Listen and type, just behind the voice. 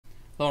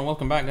Hello and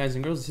welcome back, guys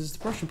and girls. This is the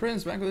Prussian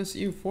Prince back with this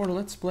EU4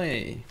 Let's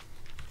Play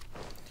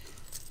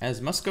as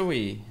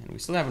Muscovy, and we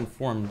still haven't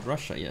formed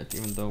Russia yet,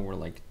 even though we're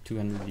like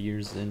 200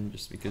 years in,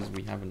 just because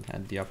we haven't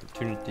had the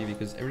opportunity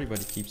because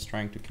everybody keeps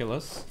trying to kill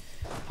us.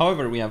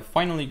 However, we have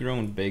finally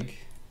grown big.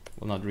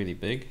 Well, not really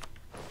big,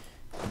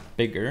 but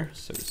bigger,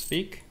 so to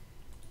speak.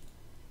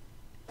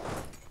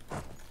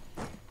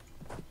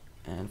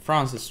 And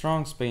France is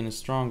strong, Spain is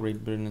strong,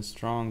 Great Britain is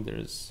strong.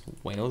 There's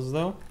Wales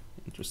though,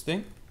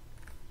 interesting.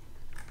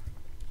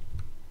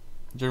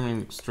 Germany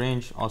looks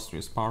strange, Austria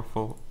is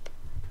powerful,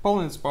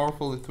 Poland is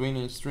powerful,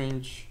 Lithuania is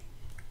strange.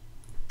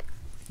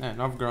 Yeah,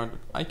 Novgorod.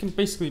 I can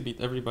basically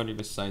beat everybody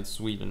besides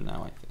Sweden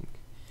now, I think,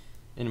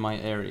 in my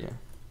area.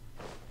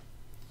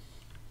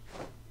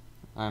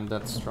 I'm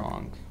that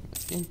strong.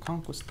 Again,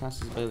 conquest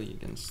casts belly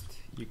against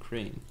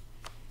Ukraine.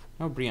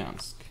 Now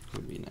Bryansk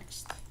would be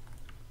next.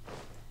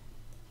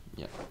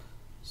 Yep,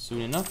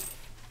 soon enough.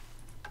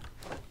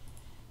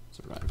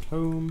 Let's arrive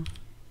home.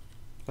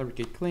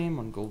 Fabricate claim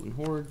on Golden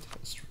Horde,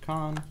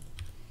 Astrakhan.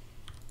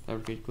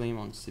 Fabricate claim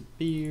on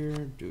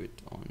Sibir. Do it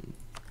on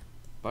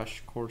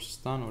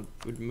Bashkortostan or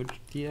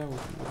Udmurtia,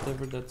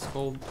 whatever that's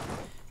called.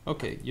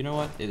 Okay, you know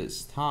what? It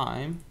is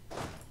time.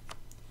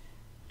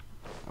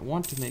 I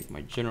want to make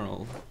my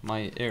general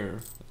my heir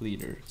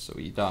leader, so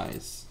he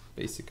dies,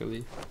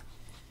 basically.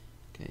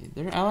 Okay,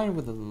 they're allied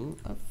with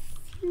a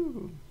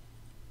few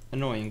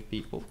annoying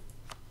people.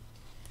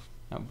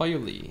 Now,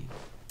 Bayuli.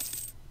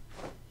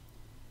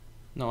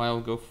 No,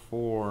 I'll go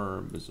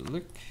for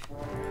Bazulik.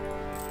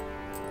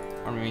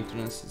 Army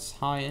maintenance is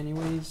high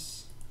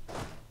anyways.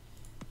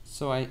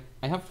 So I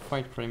have to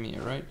fight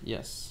Crimea, right?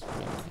 Yes,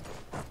 Crimea.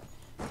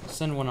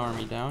 Send one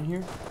army down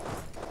here.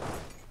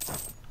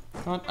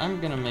 But I'm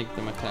gonna make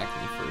them attack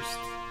me first.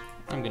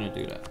 I'm gonna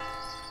do that.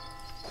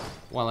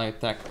 While I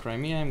attack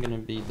Crimea, I'm gonna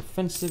be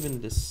defensive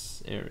in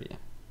this area.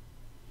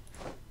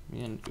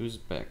 Me and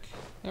Uzbek.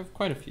 I have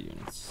quite a few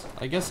units.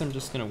 I guess I'm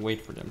just gonna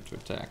wait for them to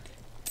attack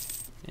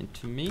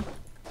into me.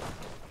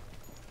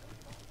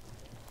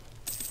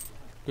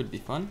 Could be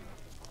fun.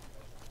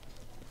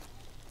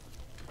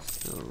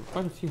 Still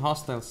quite a few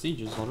hostile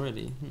sieges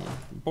already.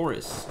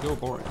 Boris, go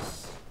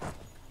Boris.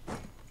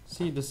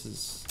 See, this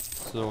is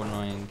so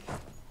annoying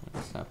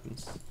when this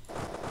happens.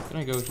 Can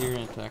I go here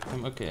and attack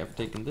them? Okay, I've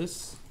taken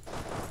this.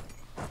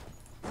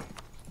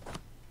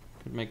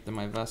 Could make them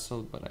my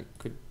vassal, but I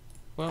could,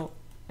 well,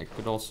 I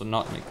could also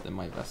not make them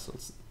my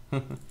vassals.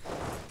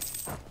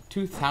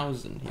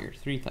 2,000 here,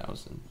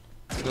 3,000.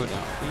 Go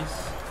down,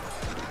 please.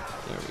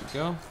 There we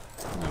go.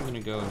 I'm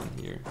gonna go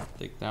in here,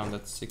 take down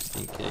that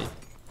 16k.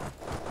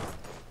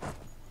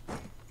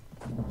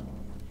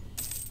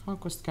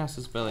 Conquest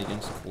casts belly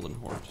against Golden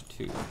Horde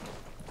 2.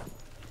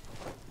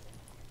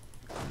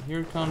 And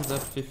here comes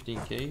that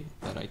 15k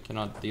that I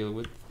cannot deal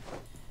with,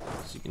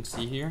 as you can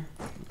see here.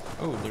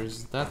 Oh,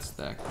 there's that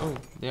stack. Oh,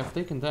 they have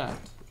taken that.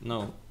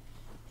 No.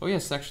 Oh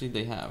yes, actually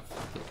they have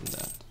taken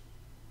that.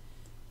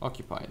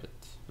 Occupied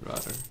it,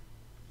 rather.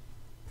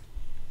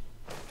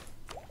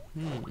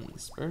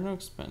 Spare no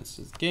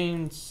expenses.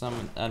 Gain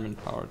some admin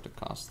power at the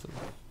cost of...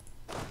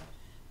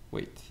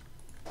 Wait.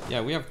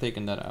 Yeah, we have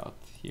taken that out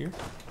here.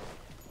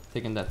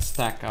 Taken that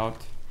stack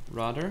out,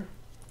 rather.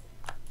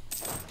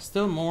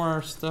 Still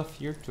more stuff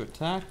here to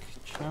attack.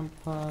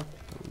 Champa,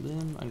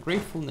 Lim,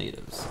 ungrateful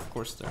natives. Of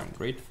course they're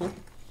ungrateful.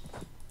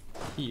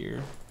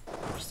 Here,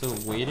 we're still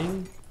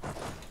waiting. I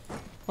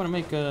want to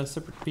make a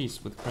separate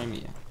peace with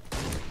Crimea.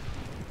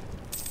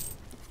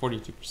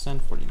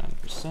 42%,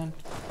 49%.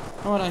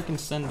 You know what, I can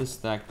send this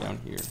stack down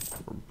here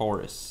for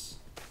Boris.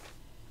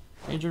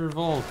 Major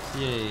revolt,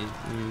 yay.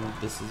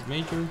 This is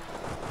major,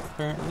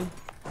 apparently.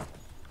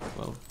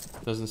 Well,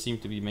 doesn't seem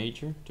to be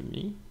major to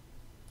me.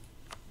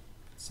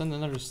 Send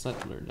another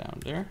settler down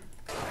there.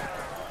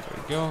 There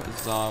we go,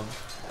 Zav.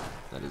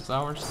 That is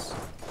ours.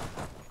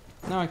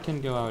 Now I can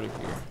go out of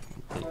here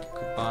and take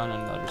Kuban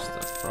and other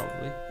stuff,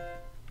 probably.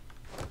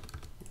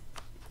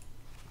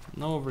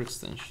 No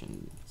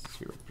overextension,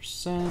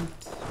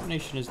 0%.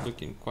 Nation is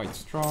looking quite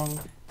strong.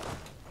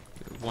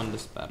 We won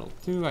this battle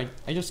too. I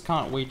just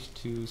can't wait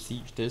to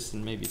siege this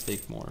and maybe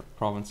take more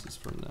provinces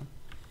from them.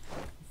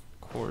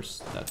 Of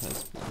course, that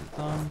has been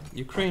done.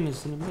 Ukraine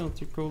is in a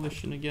military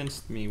coalition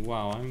against me.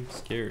 Wow, I'm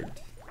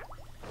scared.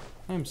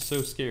 I'm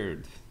so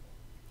scared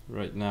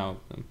right now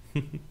of them.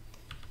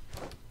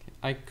 Okay,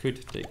 I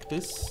could take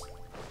this.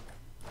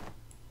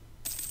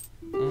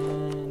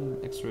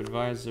 And extra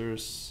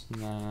advisors,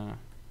 nah.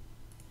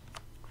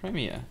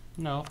 Crimea,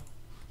 no.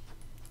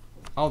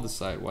 I'll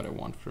decide what I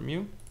want from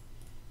you.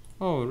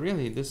 Oh,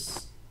 really?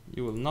 This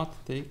you will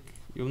not take?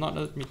 You will not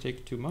let me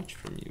take too much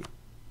from you,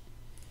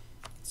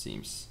 it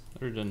seems.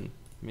 Other than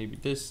maybe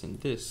this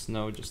and this.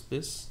 No, just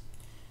this.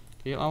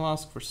 Okay, I'll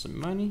ask for some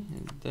money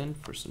and then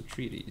for some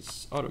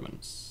treaties.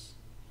 Ottomans.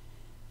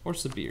 Or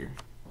Sibir.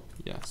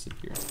 Yeah,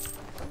 Sibir.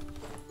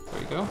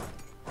 There you go.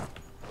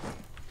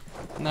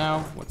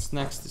 Now, what's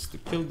next is to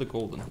kill the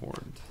Golden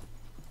Horde.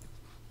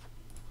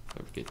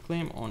 Fabricate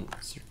claim on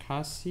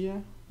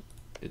Circassia.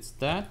 It's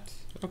that.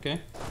 Okay.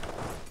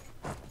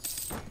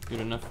 Good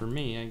enough for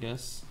me, I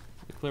guess.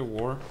 Declare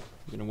war.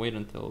 I'm gonna wait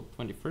until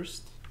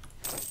 21st.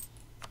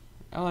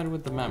 Allied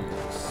with the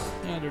Mamluks.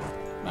 Yeah, the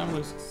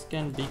Mamluks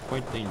can be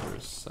quite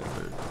dangerous, I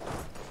heard.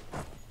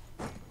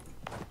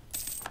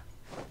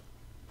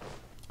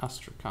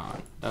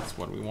 Astrakhan. That's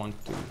what we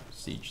want to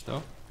siege,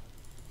 though.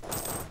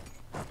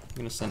 I'm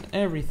gonna send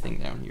everything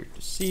down here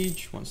to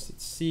siege once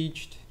it's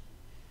sieged.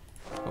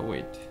 Oh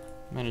wait,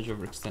 manage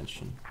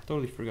overextension.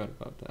 Totally forgot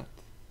about that.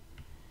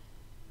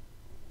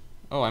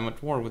 Oh, I'm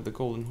at war with the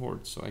Golden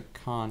Horde, so I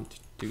can't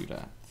do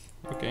that.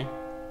 Okay.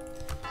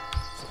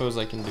 Suppose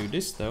I can do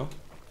this though.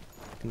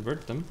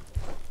 Convert them.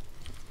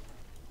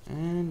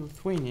 And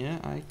Lithuania,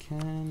 I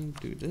can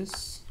do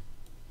this.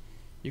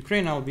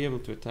 Ukraine I'll be able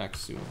to attack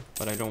soon,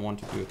 but I don't want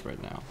to do it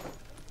right now.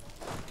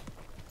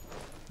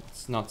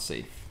 It's not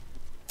safe.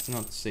 It's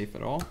not safe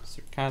at all.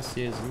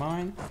 Circassia is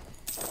mine.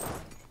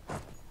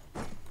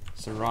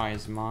 Sarai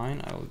is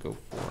mine. I will go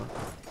for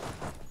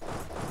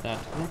that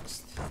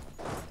next.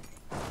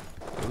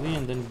 Uli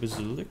and then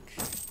Bazulik.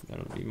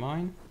 That'll be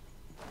mine.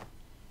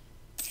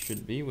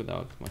 Should be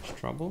without much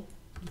trouble.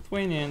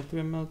 Lithuania into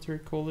a military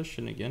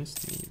coalition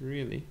against me,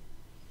 really.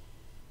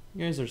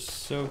 You guys are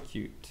so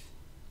cute.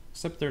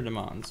 Except their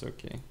demands,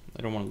 okay.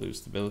 I don't want to lose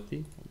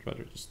stability. I'd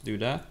rather just do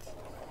that.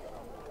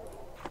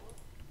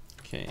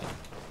 Okay.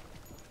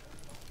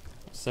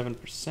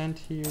 7%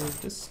 here.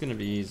 This is gonna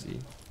be easy.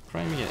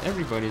 Crimea,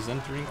 everybody's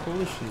entering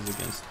coalitions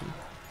against me.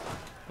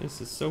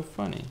 This is so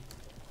funny.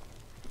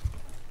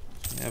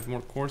 I have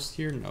more cores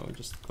here? No, it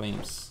just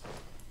claims.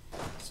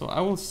 So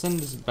I will send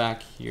this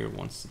back here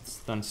once it's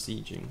done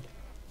sieging.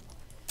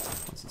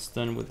 Once it's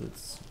done with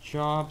its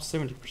job,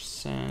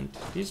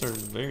 70%. These are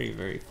very,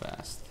 very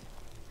fast.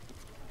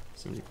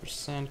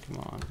 70%, come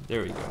on.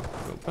 There we go.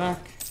 Go back.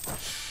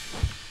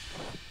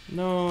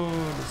 No,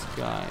 this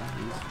guy,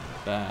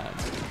 he's bad.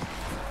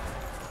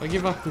 I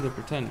give up to the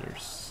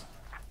pretenders.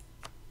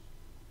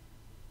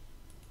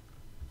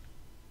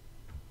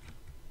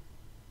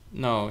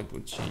 No, it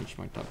would change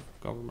my type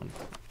of government.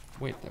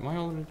 Wait, am I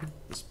already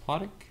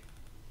despotic?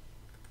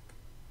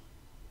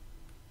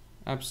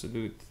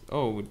 Absolute.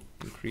 Oh, would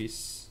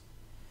increase.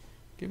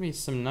 Give me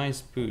some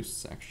nice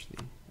boosts, actually.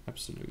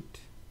 Absolute.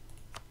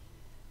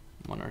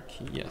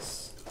 Monarchy,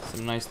 yes.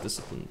 Some nice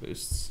discipline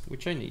boosts,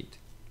 which I need.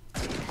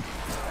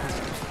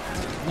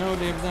 No,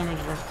 they have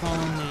damaged our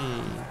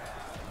colony.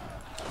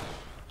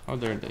 How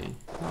dare they?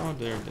 How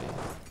dare they?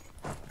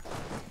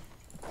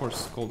 Of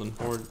course, Golden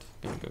Horde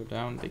gonna go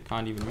down. They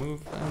can't even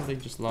move, and they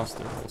just lost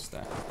their whole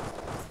stack.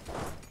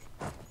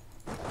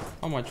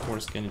 How much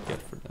worse can it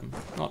get for them?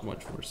 Not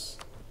much worse.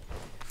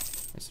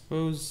 I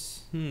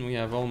suppose we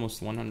have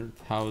almost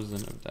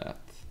 100,000 of that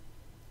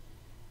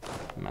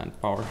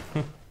manpower.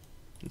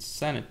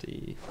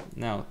 Insanity.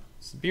 Now,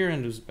 Sibir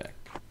and Uzbek.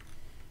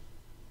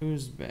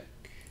 Uzbek.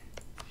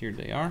 Here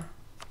they are.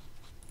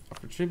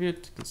 Offer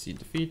tribute. Concede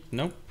defeat.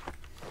 Nope.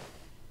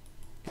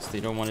 Guess they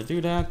don't want to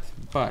do that.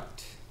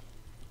 But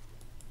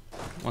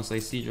once I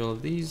siege all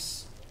of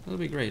these, it'll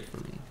be great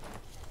for me.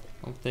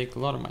 I'll take a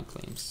lot of my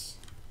claims.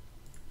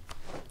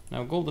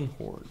 Now, Golden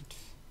Horde.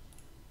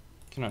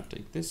 Cannot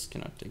take this,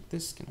 cannot take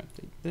this, cannot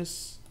take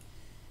this.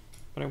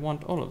 But I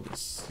want all of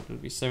this. It'll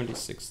be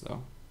 76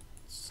 though.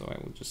 So I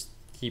will just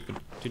keep it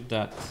to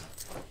that.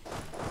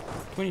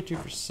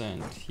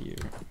 22% here.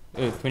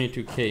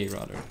 22k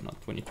rather, not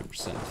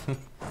 22%.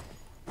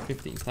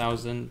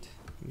 15,000.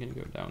 I'm gonna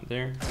go down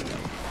there.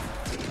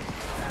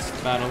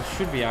 This battle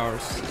should be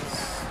ours.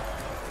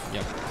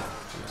 Yep.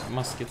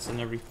 Muskets and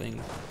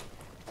everything.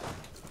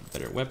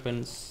 Better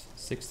weapons.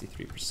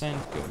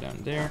 63%. Go down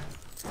there.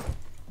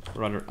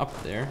 Rather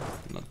up there,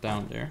 not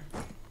down there.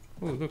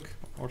 Oh, look.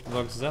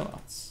 Orthodox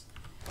Zealots.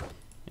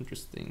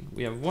 Interesting.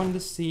 We have won the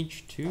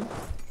siege too.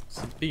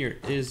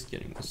 Sibir is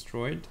getting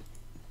destroyed.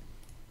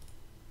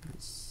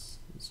 It's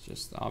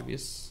just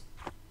obvious.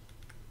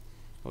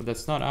 Oh,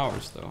 that's not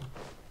ours though.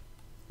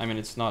 I mean,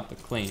 it's not the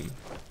claim.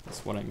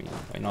 That's what I mean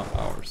by not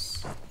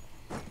ours.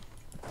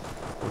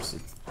 Of course,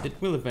 it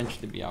will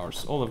eventually be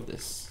ours. All of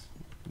this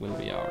will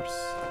be ours.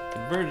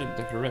 Converted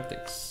the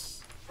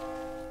heretics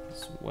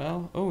as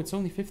well. Oh, it's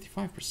only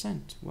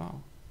 55%.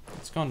 Wow,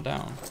 it's gone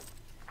down.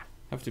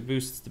 Have to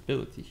boost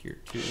stability here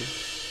too.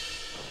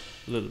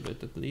 A little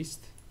bit at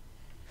least.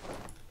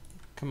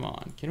 Come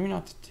on, can we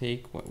not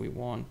take what we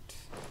want?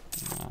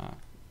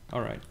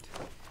 Alright.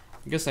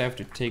 I guess I have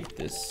to take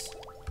this.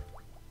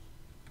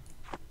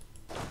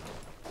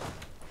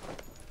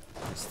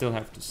 I still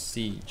have to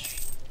siege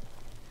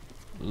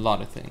a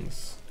lot of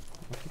things.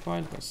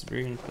 Occupied by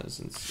Siberian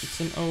peasants. It's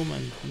an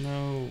omen.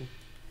 No.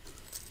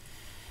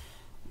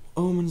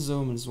 Omens,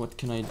 omens, what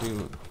can I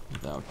do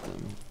without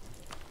them?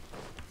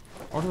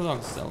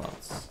 Orthodox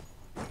Zealots.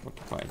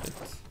 Occupied it.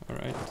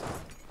 Alright.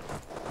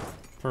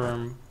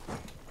 Perm.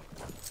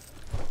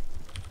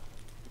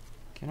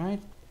 Can I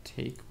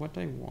take what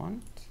I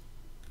want?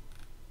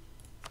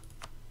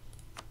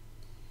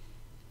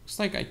 Looks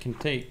like I can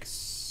take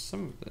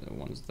some of the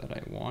ones that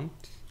I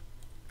want.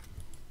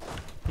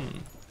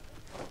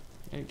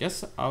 I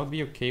guess I'll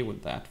be okay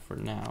with that for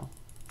now.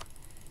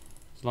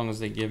 As long as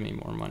they give me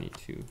more money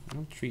too.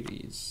 No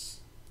treaties.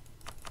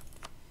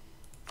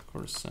 Of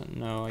course,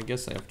 no, I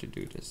guess I have to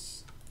do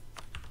this.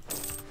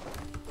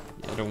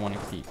 Yeah, I don't want to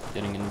keep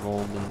getting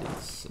involved in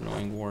these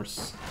annoying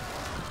wars.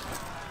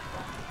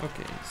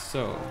 Okay,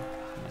 so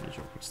manage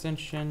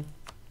overextension.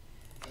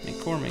 Make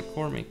core, make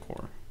core, make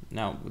core.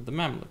 Now with the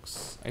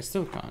Mamluks, I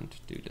still can't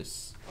do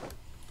this.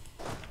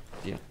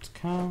 Yet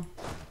cow.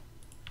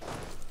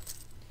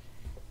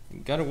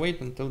 Gotta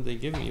wait until they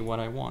give me what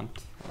I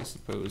want, I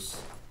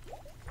suppose.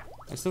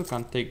 I still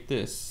can't take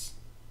this.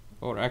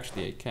 Or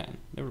actually I can.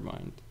 Never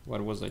mind.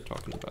 What was I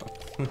talking about?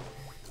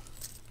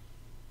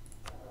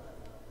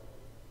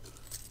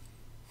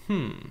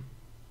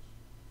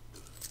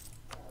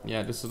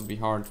 Yeah, this will be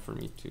hard for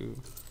me to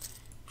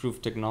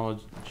prove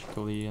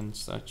technologically and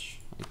such.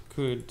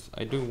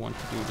 I do want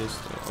to do this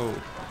though. Oh,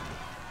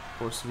 of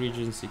course,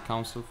 Regency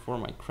Council for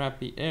my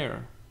crappy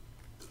heir.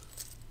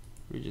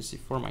 Regency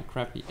for my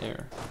crappy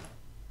heir.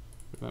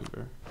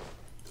 Remember.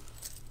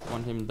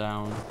 Want him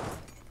down.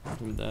 Want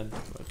him dead,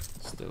 but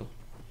still.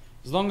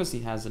 As long as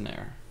he has an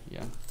heir,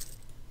 yeah.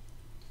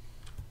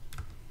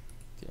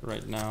 Yeah,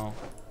 right now.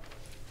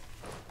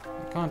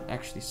 I can't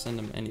actually send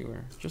him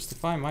anywhere.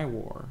 Justify my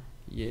war.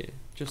 Yeah,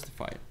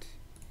 justify it.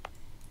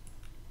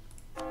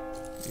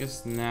 I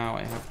guess now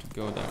I have to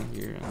go down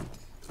here and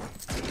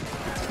keep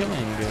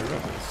killing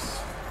rebels.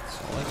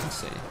 That's all I can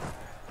say.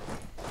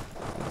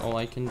 And all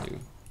I can do.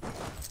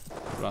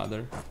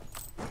 Rather.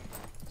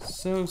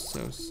 So.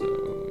 Is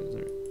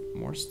there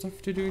more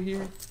stuff to do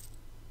here?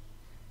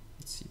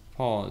 Let's see.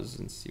 Pause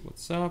and see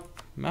what's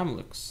up.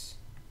 Mamluks.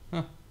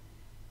 Huh.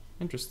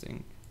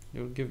 Interesting.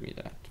 They'll give me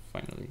that,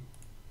 finally.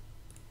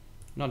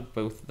 Not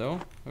both, though.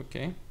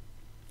 Okay.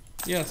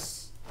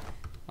 Yes.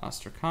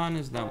 Astrakhan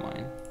is now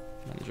mine.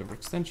 Manage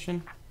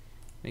overextension.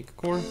 Make a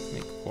core.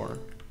 Make a core.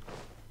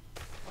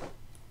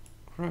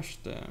 Crush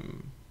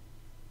them.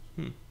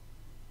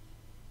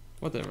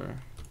 Whatever.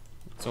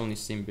 It's only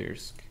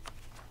Simbirsk.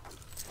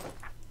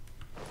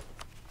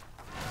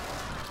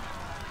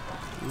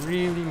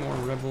 Really more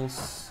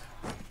rebels.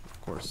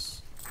 Of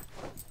course.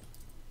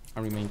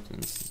 Army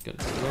maintenance is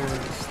getting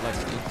lowered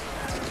slightly.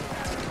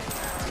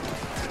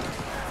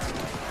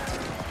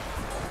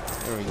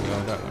 There we go,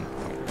 that went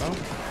quite well.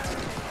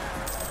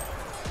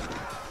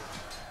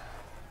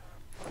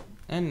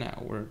 And now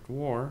we're at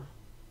war.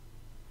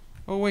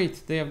 Oh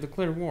wait, they have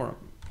declared war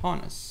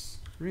upon us.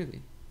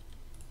 Really?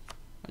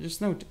 I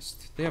just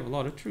noticed. They have a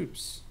lot of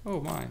troops. Oh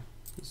my.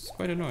 This is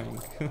quite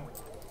annoying. Oh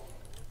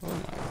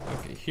my.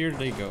 Okay, here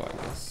they go, I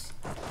guess.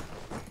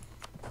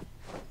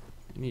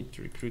 I need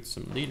to recruit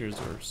some leaders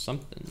or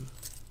something.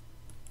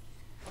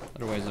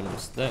 Otherwise I'm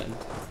just dead.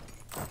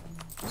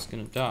 Just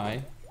gonna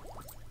die.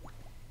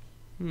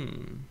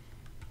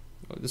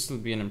 Oh, this will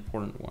be an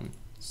important one.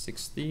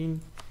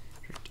 16,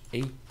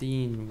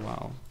 18,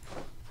 wow.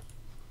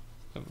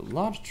 I have a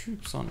lot of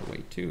troops on the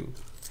way too.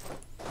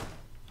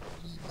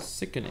 This is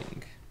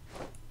sickening.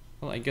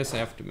 Well, I guess I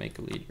have to make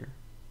a leader.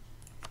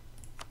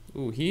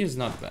 Ooh, he is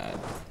not bad.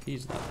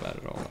 He's not bad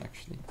at all,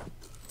 actually.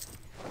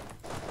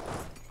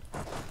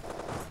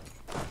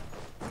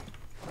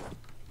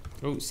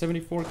 Oh,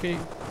 74k.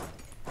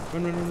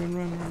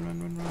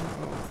 Run.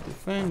 Oh,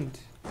 defend.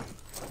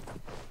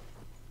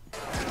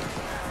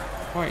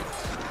 Fight.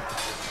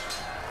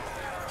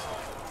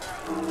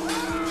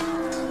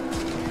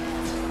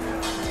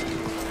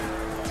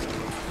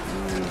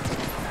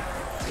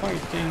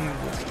 Fighting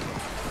the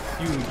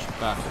huge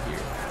battle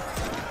here.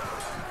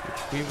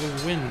 Which we will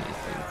win, I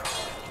think.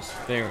 Just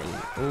barely.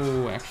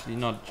 Oh, actually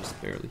not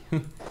just barely.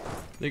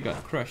 They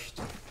got crushed,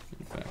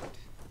 in fact.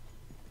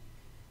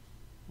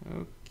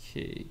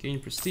 Okay, gain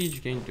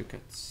prestige, gain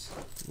ducats.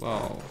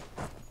 Wow.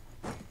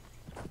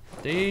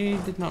 They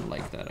did not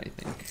like that, I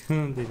think.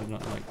 They did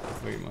not like that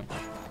very much.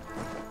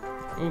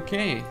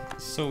 Okay,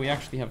 so we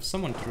actually have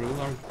someone to rule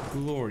our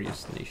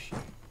glorious nation.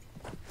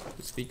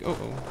 To speak. Oh.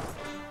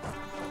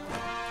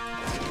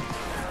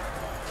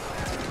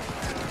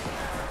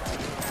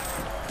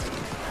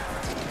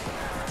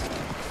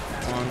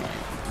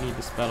 I need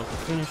this battle to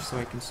finish so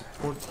I can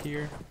support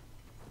here.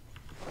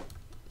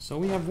 So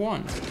we have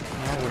won.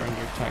 Now we're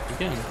under attack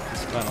again.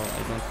 This battle,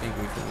 I don't think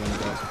we can win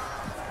though.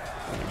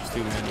 There's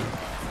too many.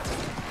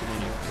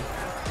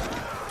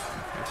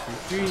 Let's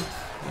retreat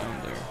down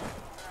there.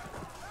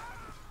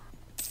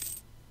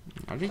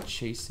 Are they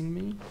chasing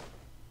me?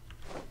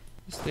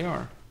 Yes, they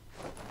are.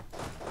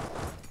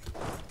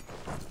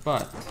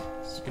 But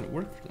this is gonna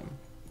work for them.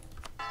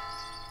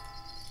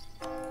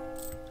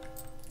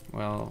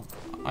 Well,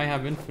 I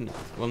have infinite,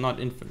 well, not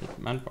infinite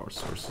manpower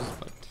sources,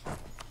 but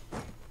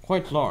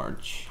quite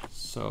large.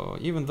 So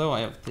even though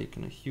I have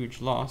taken a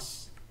huge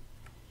loss,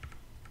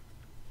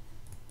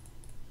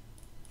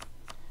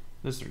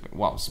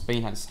 wow,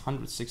 Spain has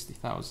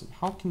 160,000.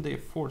 How can they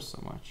afford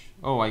so much?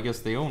 Oh, I guess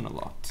they own a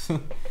lot.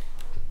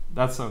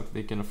 That's how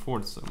they can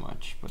afford so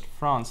much. But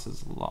France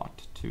has a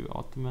lot too.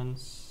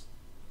 Ottomans,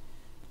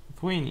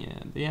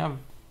 Lithuania, they have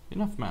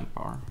enough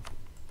manpower.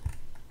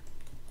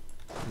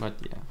 But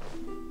yeah,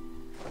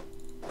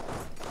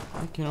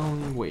 I can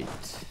only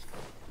wait.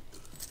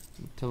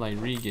 until I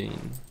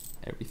regain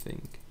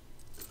everything.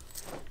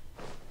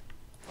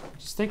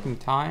 Just taking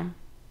time.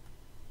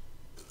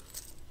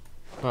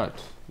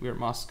 But we are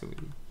Muscovy.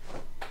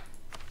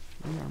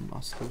 We are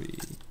Muscovy.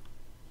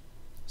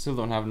 Still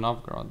don't have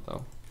Novgorod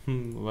though.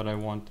 But I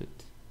want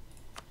it.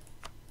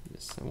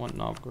 Yes, I want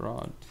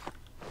Novgorod.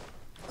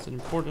 It's an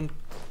important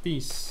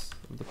piece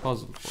of the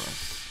puzzle for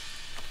us.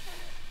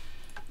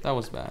 That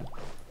was bad.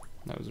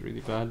 That was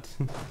really bad.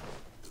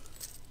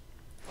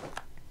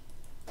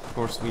 Of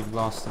course, we've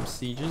lost some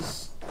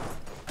sieges.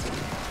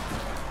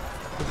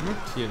 But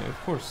Murtia, of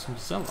course, some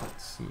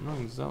zealots. Some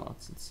annoying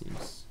zealots, it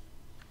seems.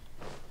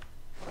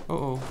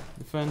 Uh-oh.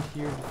 Defend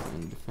here,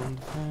 defend, defend,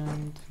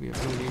 defend. We have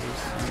no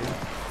leaders here.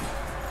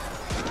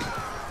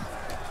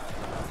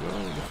 Go,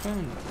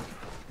 defend.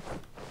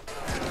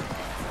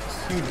 This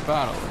huge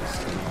battle is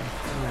gonna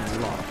mean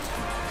a lot.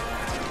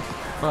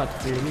 But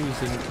they're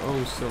losing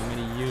oh so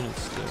many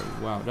units there.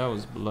 Wow, that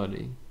was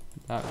bloody.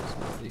 That was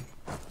bloody.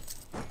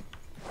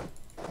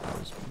 That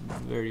was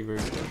very, very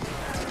bloody.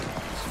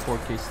 This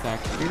 4K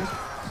stack here.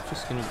 It's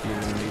just gonna be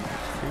eliminated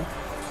too.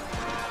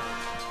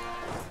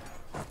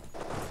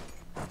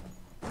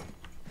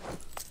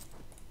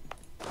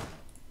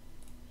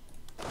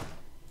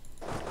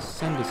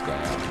 Send this guy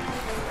out.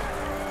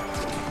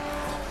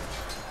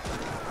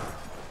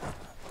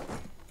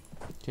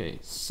 Okay,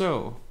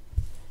 so.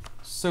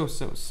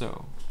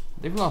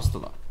 They've lost a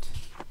lot.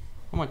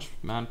 How much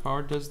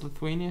manpower does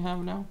Lithuania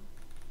have now?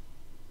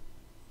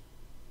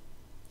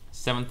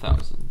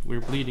 7,000.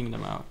 We're bleeding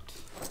them out.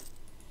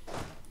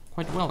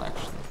 Quite well,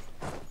 actually.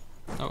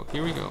 Oh,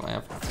 here we go. I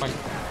have to fight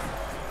them.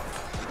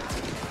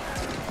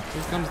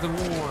 Here comes the war.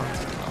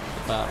 Oh,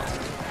 the battle.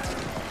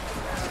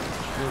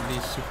 Which will be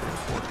super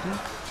important.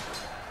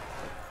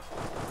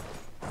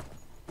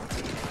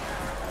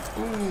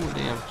 Ooh,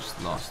 they have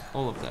just lost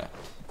all of that.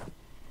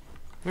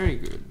 Very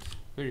good.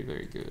 Very,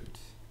 very good.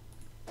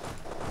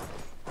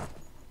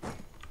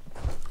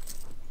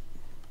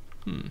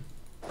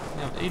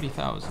 We have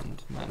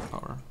 80,000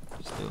 manpower.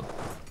 Still.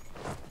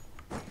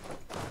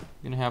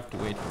 Gonna have to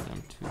wait for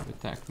them to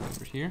attack me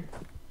over here.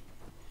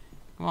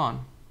 Come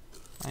on.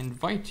 I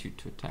invite you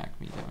to attack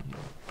me down here.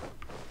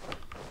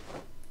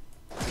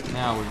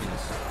 Now we're gonna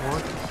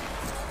support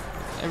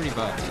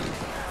everybody.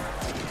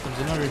 There's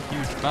another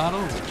huge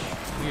battle, which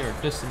we are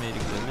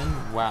decimating them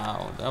in.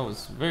 Wow, that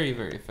was very,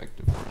 very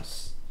effective for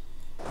us.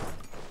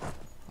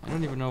 I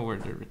don't even know where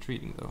they're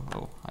retreating though.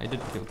 Oh, I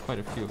did kill quite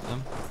a few of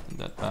them in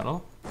that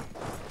battle.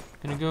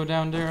 Gonna go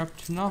down there up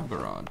to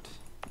Novgorod.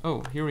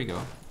 Oh, here we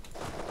go.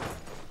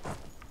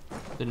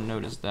 Didn't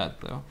notice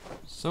that though.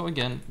 So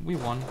again, we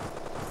won.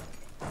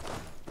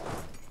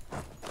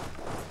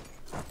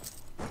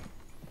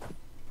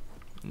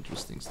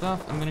 Interesting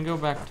stuff. I'm gonna go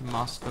back to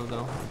Moscow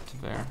though, to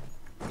Tver.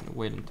 I'm gonna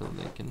wait until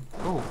they can...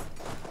 Oh!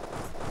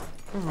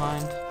 Never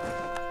mind.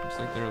 Looks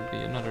like there will be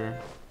another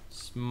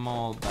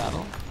small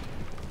battle.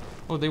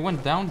 Oh, they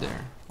went down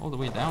there. All the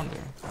way down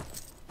there.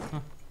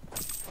 Huh.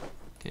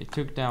 Okay,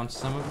 took down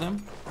some of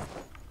them.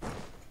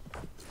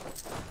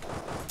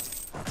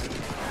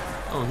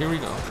 Oh, here we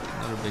go.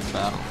 Another big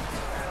battle.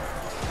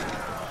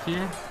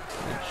 Here,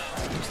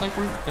 which looks like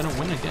we're gonna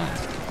win again.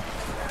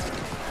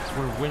 So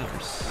we're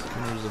winners.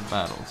 Winners of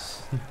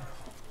battles.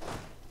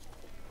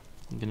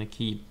 I'm gonna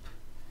keep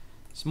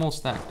small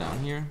stack down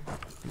here.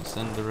 Gonna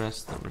send the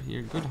rest over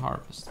here. Good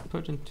harvest.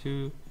 Put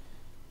into...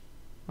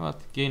 How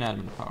about gain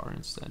admin power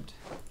instead?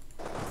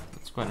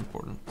 That's quite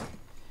important.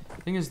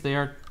 The thing is, they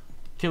are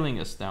killing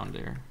us down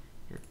there.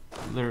 They're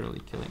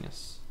literally killing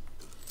us.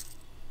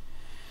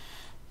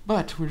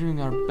 But we're doing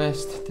our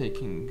best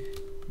taking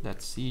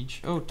that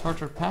siege. Oh,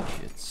 Tartar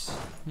Patriots.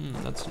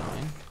 That's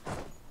annoying.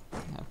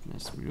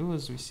 Happiness. We do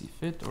as we see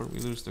fit, or we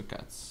lose the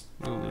ducats.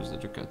 We'll lose the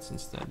ducats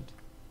instead.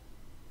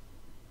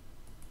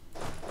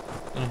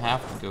 Gonna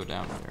have to go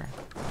down there.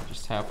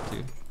 Just have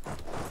to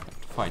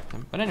fight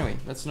them. But anyway,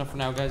 that's enough for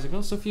now, guys.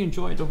 So if you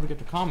enjoyed, don't forget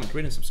to comment,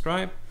 rate, and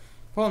subscribe.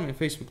 Follow me on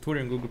Facebook,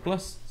 Twitter, and Google+.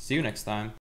 See you next time.